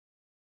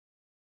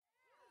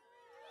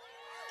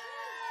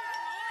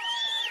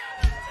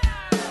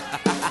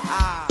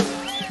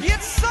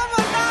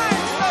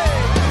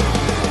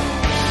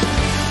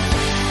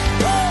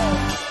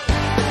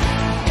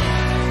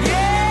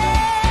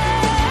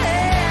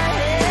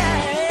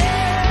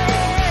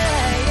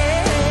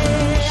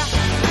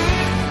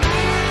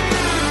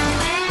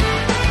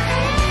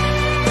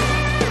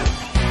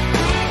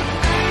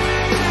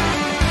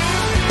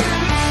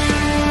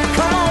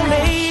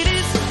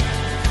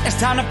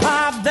time to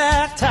pop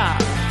that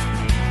top.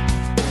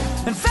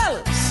 And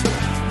fellas,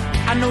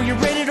 I know you're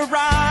ready to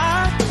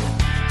ride.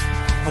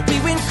 We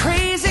went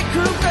crazy,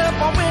 cooped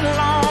up all winter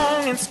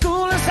long, and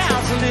school is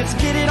out, so let's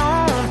get it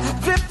on.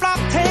 Flip-flop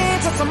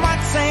tanks and some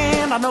white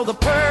sand, I know the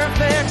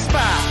perfect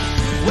spot.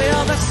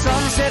 Well, the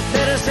sunset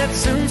better set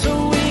soon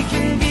so we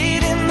can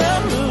get in the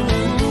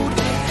mood.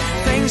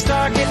 Things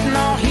start getting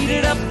all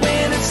heated up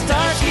when it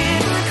starts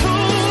getting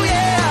cool,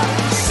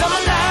 yeah.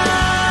 Summer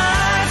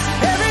nights,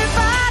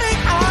 everybody,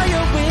 are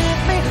you with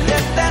me?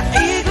 Let that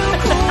eagle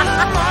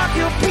cooler mark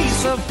your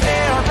piece of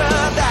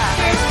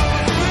paradise.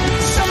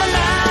 Summer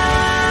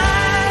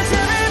nights,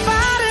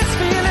 everybody's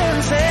feeling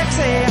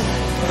sexy.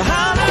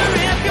 Holler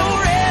if you're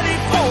ready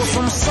for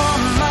some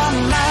summer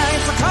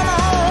nights. Come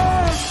on.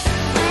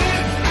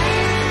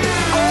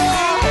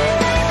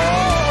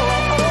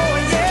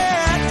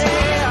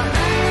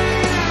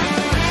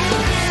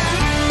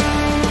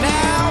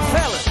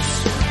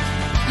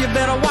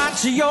 Better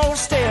watch your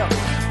step.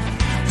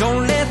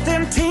 Don't let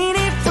them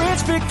teeny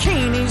French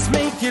bikinis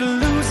make you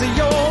lose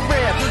your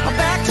breath.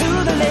 Back to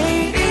the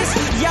ladies,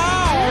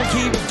 y'all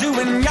keep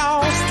doing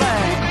y'all's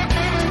thing.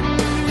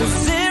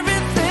 'Cause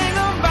everything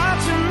about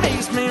you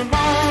makes me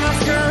wanna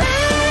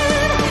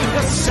scream.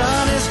 The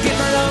sun is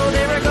getting low,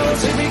 there it goes,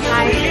 here we go,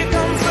 here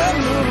comes the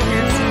moon.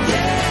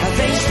 Yeah.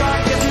 They start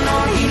getting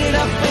all heated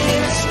up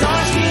and it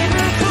starts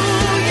getting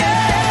cool,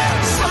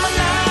 yeah. Summer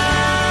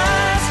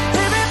nights,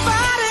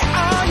 everybody,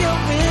 are you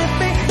with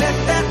me? Let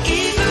that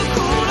eagle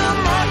cooler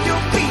mark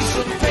your piece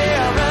of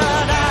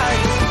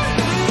paradise.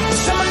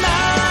 Summer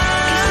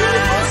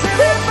nights,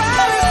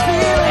 everybody's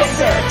feeling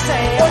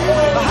sexy.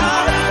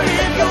 Holler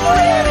if you're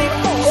ready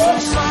for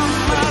some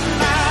summer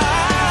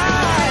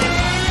night.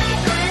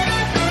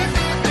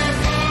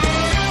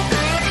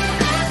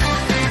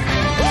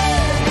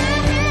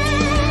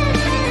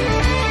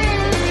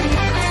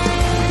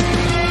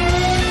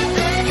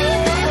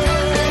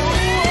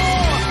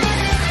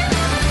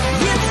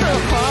 It's a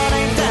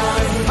party down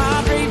at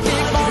Padre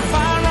Big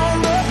bonfire on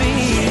the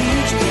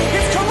beach.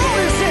 It's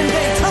Coronas in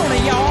Daytona,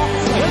 y'all.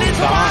 Well, it's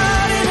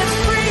wild and it's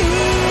free.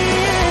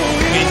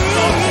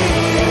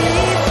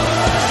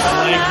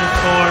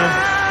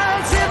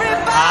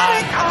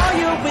 Everybody, are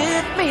you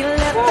with me?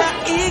 Let that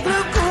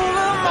eagle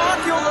cooler mark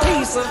your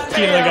piece of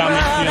Tequila got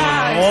me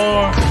feeling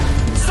more.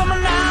 Summer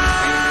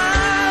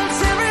nights,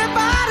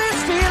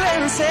 everybody's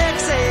feeling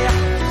sexy.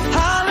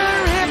 Holler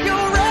if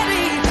you're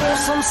ready for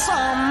some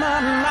summer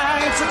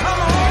nights. So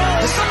come on,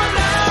 summer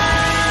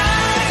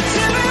nights,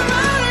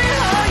 everybody,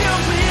 are you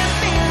with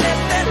me? Let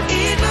that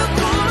eagle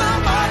cooler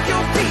mark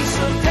your piece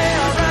of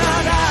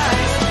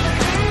paradise.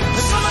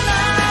 Summer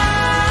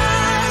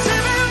nights,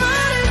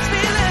 everybody's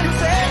feeling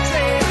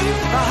sexy.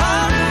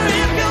 Holler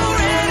if you're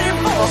ready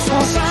for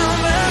some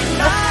summer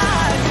nights.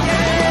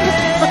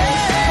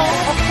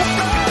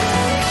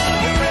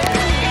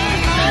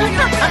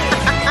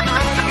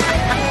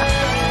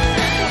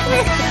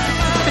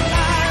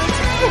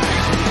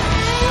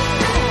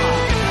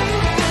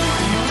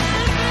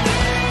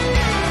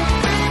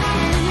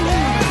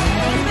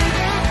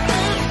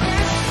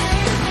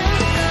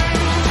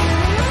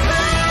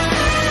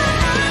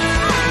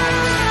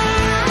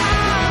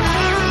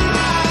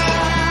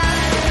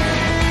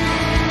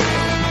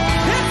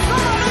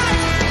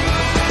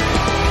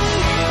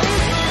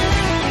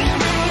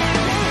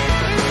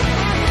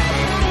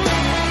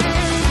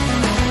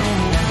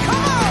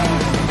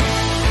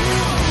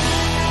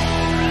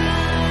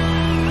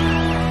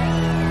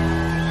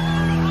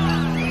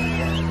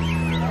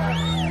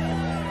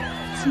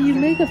 So you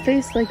make a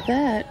face like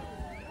that.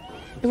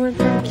 It went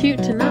from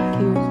cute to not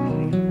cute.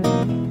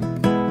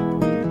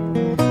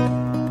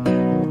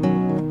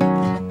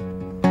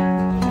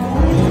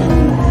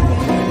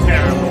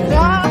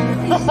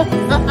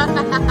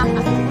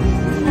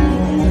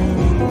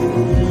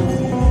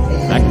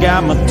 I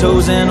got my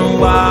toes in the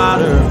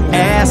water,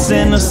 ass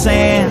in the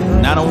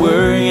sand, not a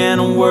worry in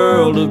a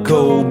world of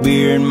cold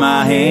beer in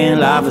my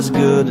hand. Life is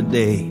good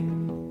today.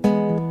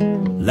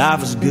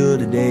 Life is good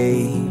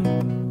today.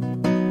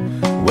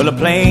 Well, a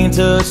plane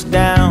touched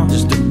down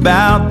just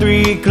about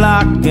 3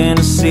 o'clock, and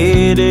the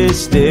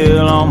city's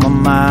still on my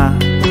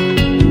mind.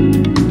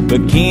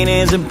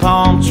 Bikinis and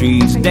palm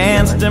trees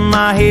danced in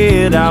my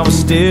head, I was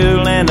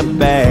still in the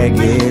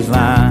baggage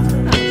line.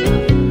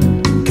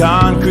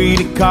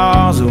 Concrete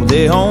cars, oh,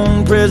 they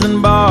own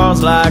prison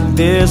bars, like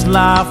this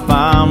life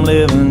I'm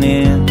living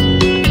in.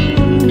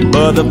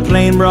 But the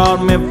plane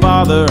brought me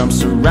farther, I'm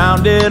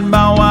surrounded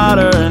by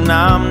water, and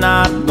I'm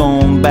not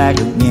going back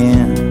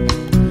again.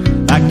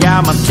 I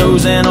got my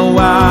toes in the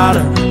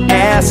water,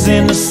 ass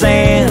in the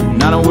sand,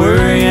 not a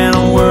worry in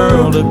a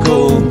world of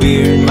cold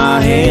beer in my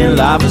hand.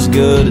 Life is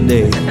good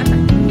today.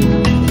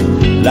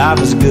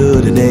 Life is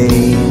good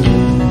today.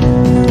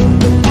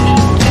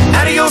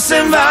 Adios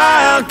and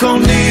via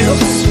con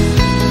Dios.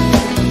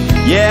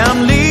 Yeah,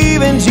 I'm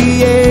leaving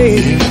GA.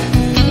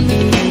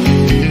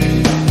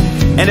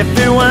 And if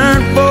it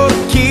weren't for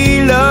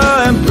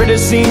tequila and pretty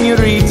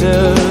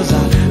senoritas,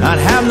 I'd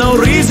have no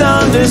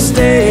reason to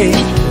stay.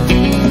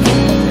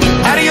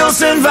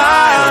 Adios and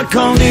via via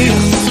con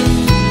Dios.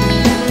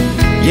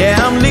 Yeah,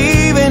 I'm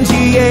leaving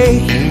GA.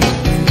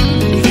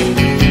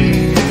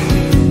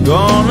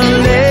 Gonna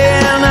lay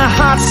in the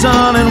hot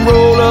sun and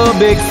roll a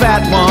big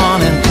fat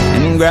one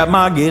and grab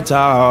my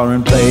guitar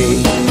and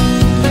play.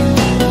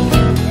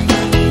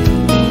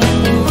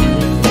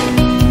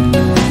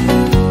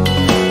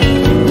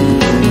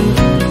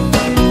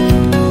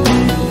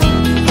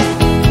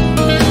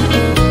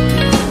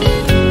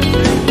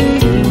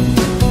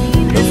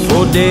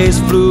 4 days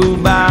flew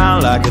by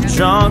like a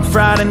drunk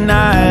Friday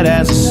night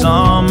as the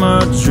summer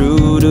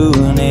drew to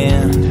an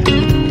end.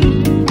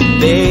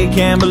 They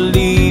can't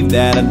believe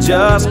that I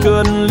just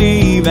couldn't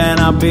leave, and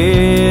I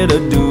bid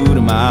adieu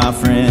to my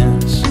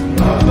friends.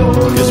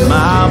 'Cause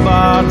my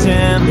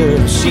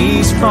bartender,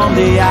 she's from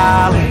the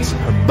islands.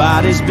 Her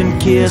body's been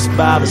kissed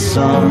by the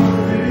sun.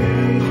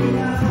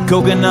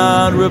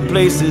 Coconut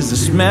replaces the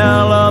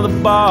smell of the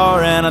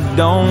bar, and I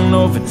don't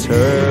know if it's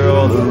her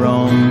or the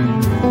rum.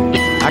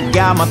 I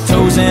got my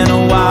toes in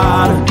the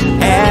water,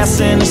 ass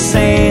in the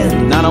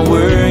sand, not a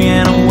worry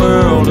in a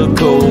world of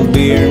cold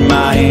beer in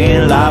my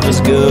hand. Life is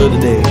good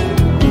today.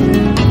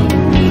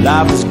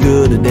 Life is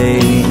good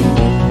today.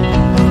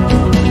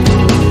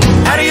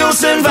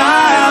 Adios and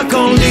via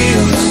con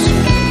Dios.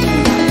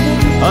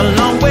 A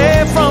long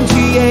way from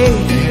GA.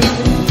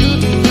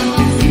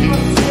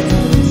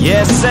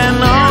 Yes, and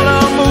all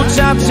the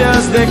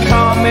muchachas, they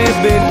call me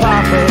Big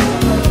Papa.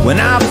 When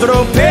I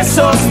throw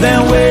pesos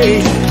their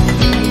way.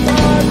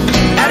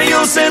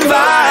 Adios and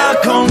via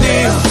con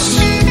Dios.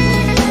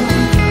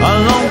 A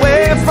long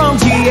way from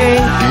GA.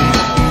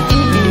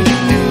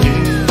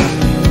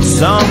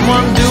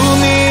 Someone do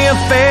me a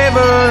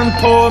favor and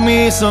pour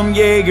me some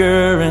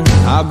Jaeger, and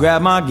I'll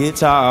grab my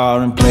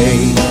guitar and play.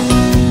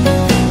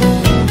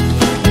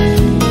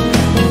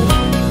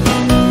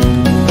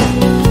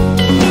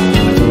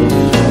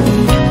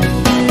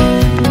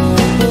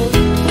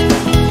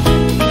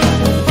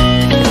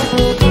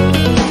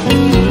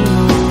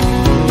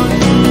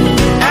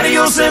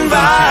 And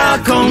via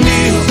con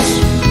Dios.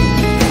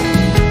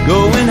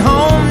 Going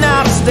home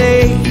now to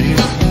stay.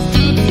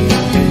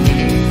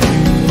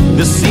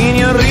 The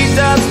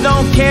senoritas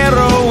don't care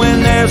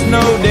when there's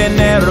no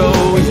dinero.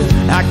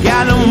 I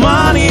got no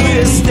money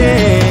to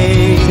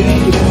stay.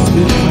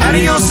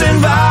 Adios and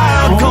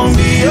via con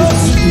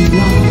Dios.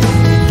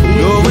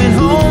 Going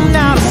home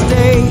now to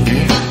stay.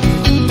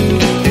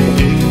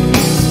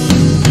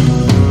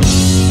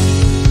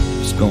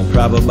 Just gonna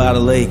prop up by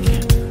the lake.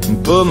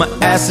 Put my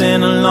ass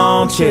in a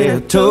lawn chair,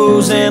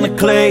 toes in the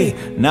clay.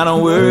 Not a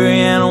worry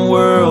in a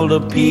world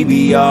of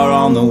PBR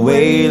on the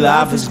way.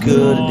 Life is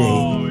good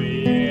today.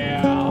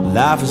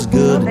 Life is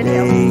good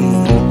today.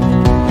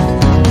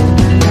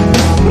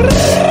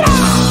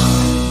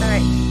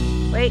 Alright,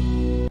 wait.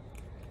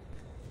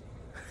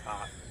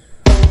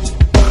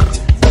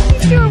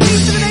 You were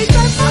waiting for the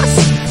nighttime bus.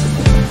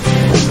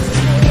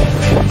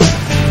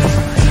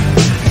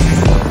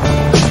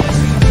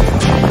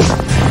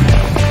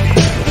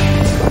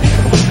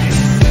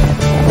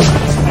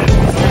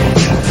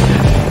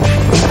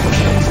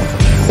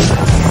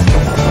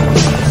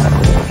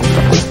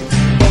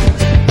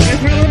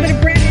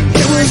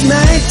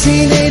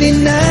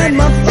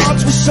 My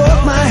thoughts were short,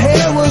 my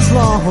hair was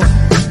long.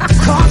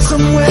 Caught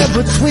somewhere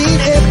between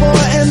a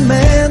boy and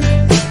man.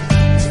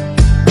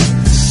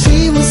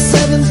 She was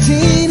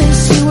 17 and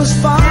she was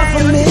far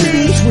from in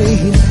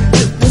between.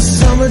 It was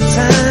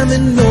summertime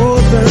in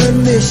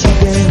northern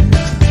Michigan.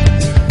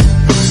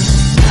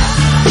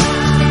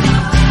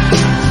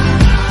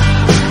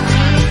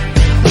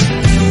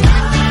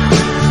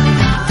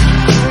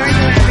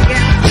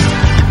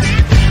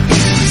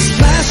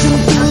 Splashing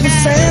through the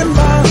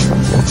sandbar,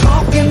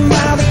 talking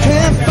by the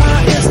campfire.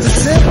 It's the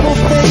simple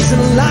things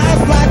in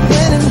life, like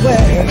when and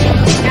where.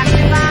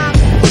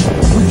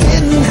 We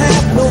didn't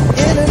have no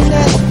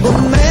internet, but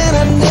man,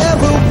 I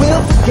never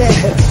will forget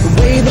the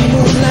way the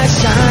moonlight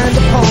shined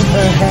upon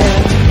her hair.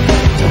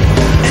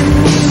 And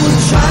we were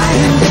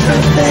trying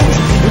different things,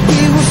 and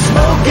we were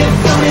smoking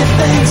funny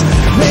things,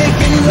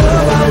 making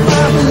love out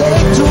by the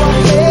lake to our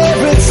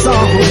favorite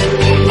song.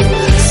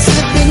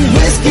 Sipping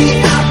whiskey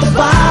out the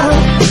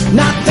bottle,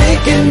 not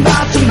thinking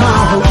about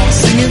tomorrow,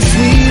 singing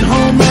Sweet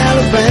Home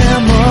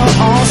Alabama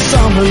all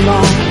summer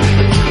long.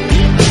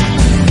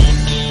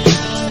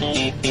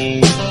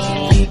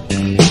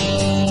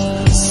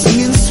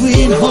 Singing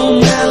Sweet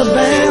Home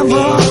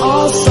Alabama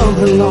all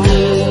summer long.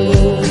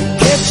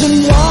 Catching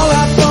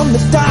walleye from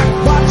the dock,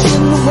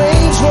 watching the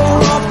waves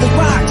roll off the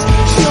rocks.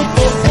 She'll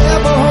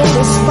forever hold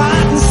a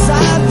spot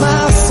inside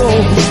my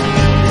soul.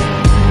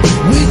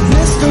 We'd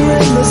blister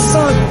in the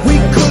sun, we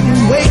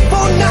couldn't wait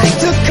for night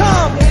to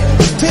come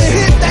to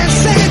hit that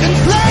sand and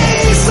play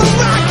some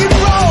rock and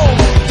roll.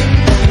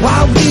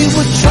 While we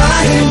were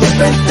trying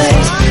different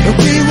things, and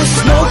we were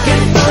smoking